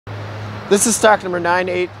This is stock number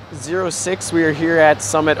 9806. We are here at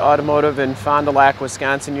Summit Automotive in Fond du Lac,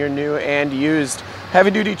 Wisconsin, your new and used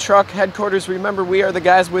heavy-duty truck headquarters. Remember, we are the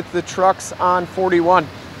guys with the trucks on 41.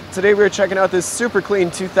 Today we are checking out this super clean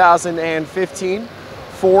 2015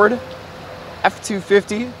 Ford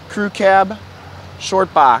F250 Crew Cab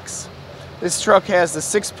Shortbox. This truck has the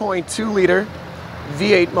 6.2 liter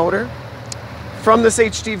V8 motor. From this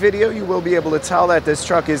HD video, you will be able to tell that this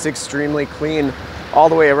truck is extremely clean all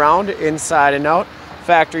the way around, inside and out.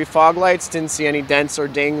 Factory fog lights, didn't see any dents or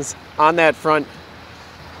dings on that front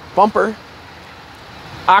bumper.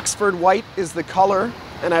 Oxford white is the color,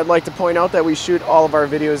 and I'd like to point out that we shoot all of our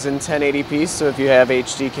videos in 1080p, so if you have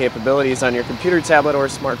HD capabilities on your computer, tablet, or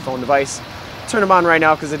smartphone device, turn them on right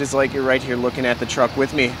now because it is like you're right here looking at the truck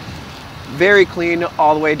with me. Very clean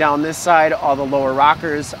all the way down this side. All the lower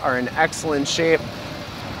rockers are in excellent shape.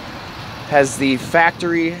 Has the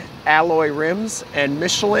factory alloy rims and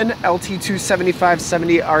Michelin L.T.C.H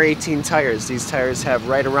 75/70 R18 tires. These tires have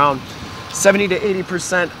right around 70 to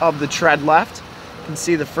 80% of the tread left. You can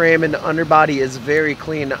see the frame and the underbody is very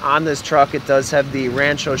clean on this truck. It does have the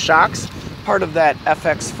Rancho shocks, part of that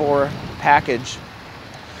FX4 package.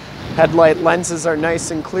 Headlight lenses are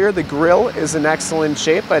nice and clear. The grille is in excellent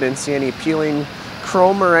shape. I didn't see any peeling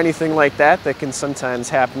chrome or anything like that can sometimes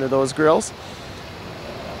happen to those grills.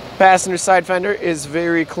 Passenger side fender is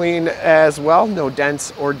very clean as well. No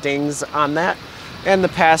dents or dings on that. And the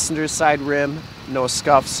passenger side rim, no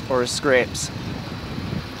scuffs or scrapes.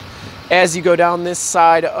 As you go down this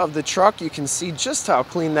side of the truck, you can see just how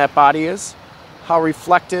clean that body is, how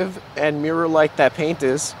reflective and mirror-like that paint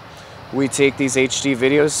is. We take these HD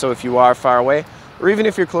videos, so if you are far away, or even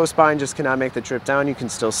if you're close by and just cannot make the trip down, you can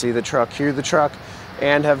still see the truck, hear the truck,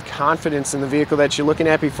 and have confidence in the vehicle that you're looking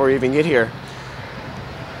at before you even get here.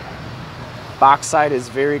 Box side is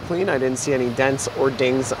very clean. I didn't see any dents or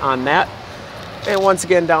dings on that. And once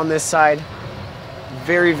again, down this side,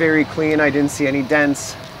 very, very clean. I didn't see any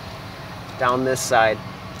dents down this side.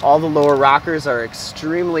 All the lower rockers are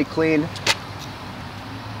extremely clean.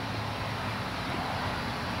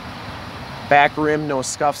 Back rim, no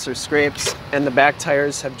scuffs or scrapes, and the back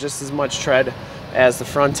tires have just as much tread as the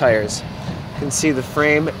front tires. You can see the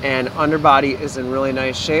frame and underbody is in really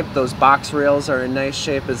nice shape. Those box rails are in nice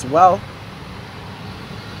shape as well.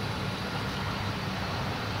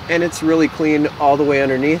 And it's really clean all the way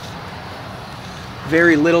underneath.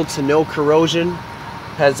 Very little to no corrosion.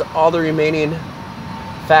 Has all the remaining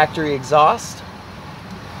factory exhaust.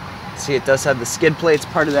 See, it does have the skid plates,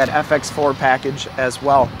 part of that FX4 package as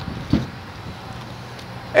well.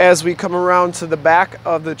 As we come around to the back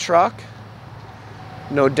of the truck,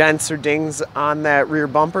 no dents or dings on that rear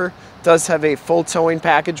bumper. Does have a full towing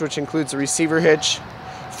package, which includes a receiver hitch,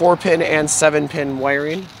 4-pin and 7-pin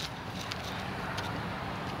wiring.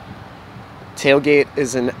 Tailgate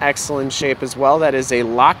is in excellent shape as well. That is a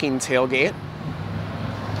locking tailgate.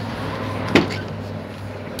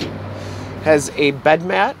 Has a bed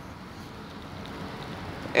mat.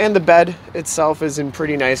 And the bed itself is in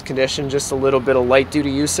pretty nice condition. Just a little bit of light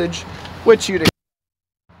duty usage, which you'd expect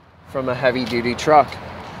from a heavy duty truck.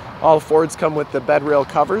 All Fords come with the Bedrail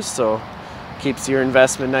covers, so keeps your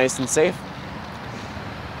investment nice and safe.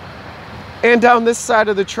 And down this side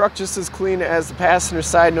of the truck, just as clean as the passenger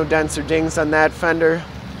side, no dents or dings on that fender.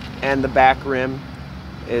 And the back rim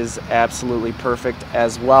is absolutely perfect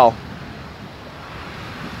as well.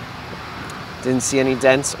 Didn't see any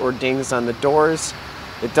dents or dings on the doors.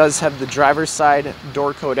 It does have the driver's side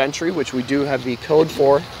door code entry, which we do have the code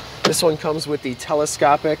for. This one comes with the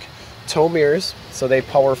telescopic tow mirrors, so they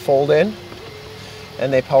power fold in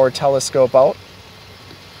and they power telescope out.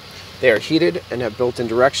 They are heated and have built-in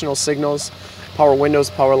directional signals, power windows,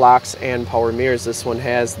 power locks, and power mirrors. This one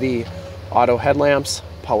has the auto headlamps,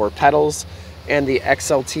 power pedals, and the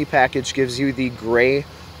XLT package gives you the gray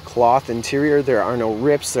cloth interior. There are no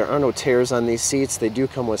rips, there are no tears on these seats. They do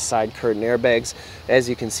come with side curtain airbags. As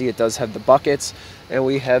you can see, it does have the buckets, and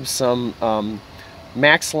we have some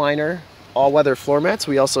Max Liner all-weather floor mats.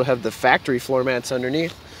 We also have the factory floor mats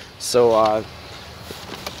underneath, so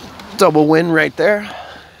double win right there.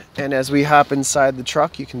 And as we hop inside the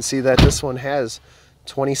truck, you can see that this one has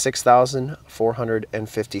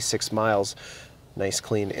 26,456 miles. Nice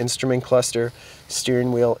clean instrument cluster.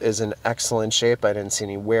 Steering wheel is in excellent shape. I didn't see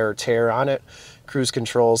any wear or tear on it. Cruise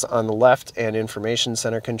controls on the left and information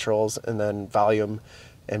center controls, and then volume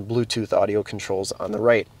and Bluetooth audio controls on the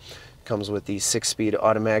right. Comes with the 6-speed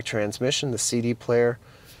automatic transmission, the CD player.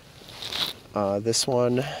 This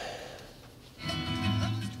one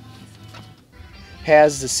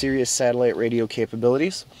has the Sirius satellite radio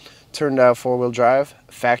capabilities. Turned out 4-wheel drive,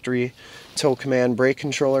 factory tow command brake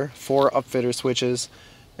controller, 4 upfitter switches,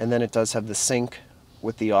 and then it does have the sync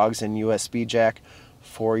with the AUX and USB jack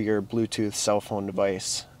for your Bluetooth cell phone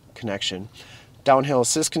device connection. Downhill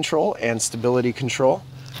assist control and stability control.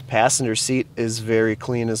 Passenger seat is very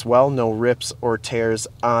clean as well, no rips or tears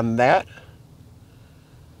on that.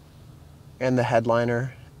 And the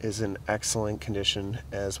headliner is in excellent condition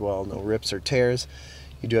as well, no rips or tears.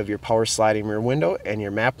 You do have your power sliding rear window and your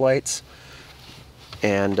map lights.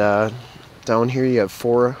 And down here you have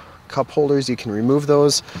 4 cup holders. You can remove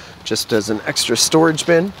those just as an extra storage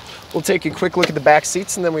bin. We'll take a quick look at the back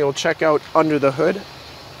seats and then we will check out under the hood.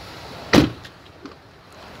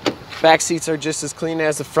 Back seats are just as clean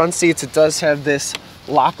as the front seats. It does have this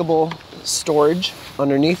lockable storage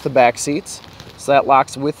underneath the back seats, so that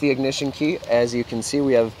locks with the ignition key. As you can see,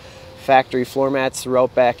 we have factory floor mats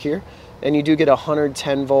throughout back here, and you do get a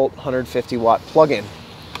 110 volt 150 watt plug-in.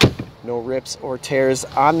 No rips or tears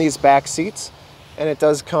on these back seats, and it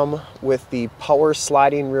does come with the power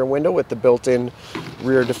sliding rear window with the built-in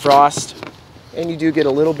rear defrost, and you do get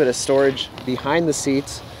a little bit of storage behind the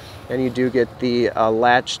seats, and you do get the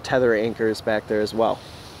latch tether anchors back there as well.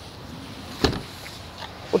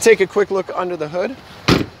 We'll take a quick look under the hood.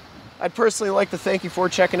 I'd personally like to thank you for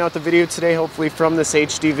checking out the video today. Hopefully from this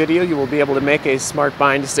HD video you will be able to make a smart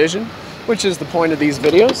buying decision, which is the point of these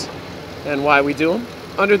videos and why we do them.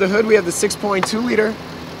 Under the hood we have the 6.2 liter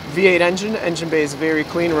V8 engine. Engine bay is very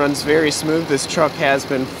clean, runs very smooth. This truck has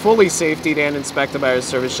been fully safetied and inspected by our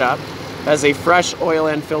service shop. Has a fresh oil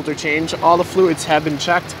and filter change. All the fluids have been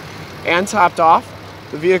checked and topped off.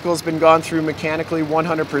 The vehicle has been gone through mechanically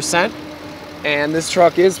 100%, and this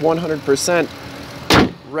truck is 100%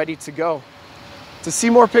 ready to go. To see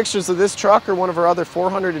more pictures of this truck or one of our other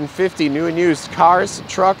 450 new and used cars,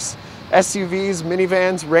 trucks, SUVs,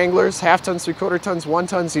 minivans, Wranglers, half tons, 3/4 tons, 1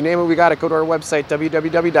 tons, you name it, we got it. Go to our website,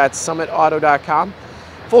 www.summitauto.com.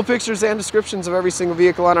 Full pictures and descriptions of every single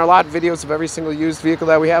vehicle on our lot, videos of every single used vehicle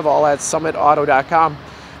that we have, all at summitauto.com.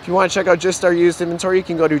 If you want to check out just our used inventory, you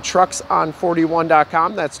can go to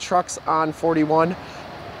truckson41.com. That's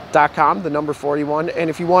truckson41.com, the number 41. And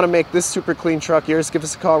if you want to make this super clean truck yours, give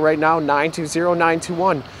us a call right now,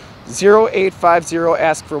 920-921-0850.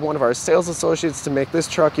 Ask for one of our sales associates to make this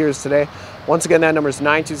truck yours today. Once again, that number is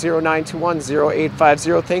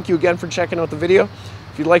 920-921-0850. Thank you again for checking out the video.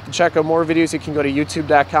 If you'd like to check out more videos, you can go to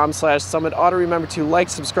youtube.com/summitauto. Remember to like,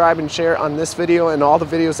 subscribe, and share on this video and all the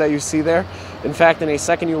videos that you see there. In fact, in a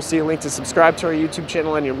second, you'll see a link to subscribe to our YouTube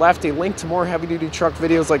channel on your left, a link to more heavy-duty truck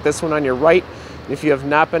videos like this one on your right. And if you have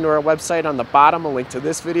not been to our website, on the bottom, a link to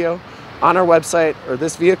this video on our website, or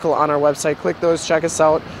this vehicle on our website. Click those, check us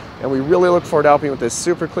out, and we really look forward to helping you with this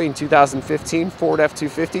super clean 2015 Ford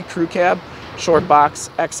F250 Crew Cab, Shortbox,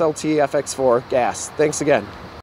 XLT, FX4 gas. Thanks again.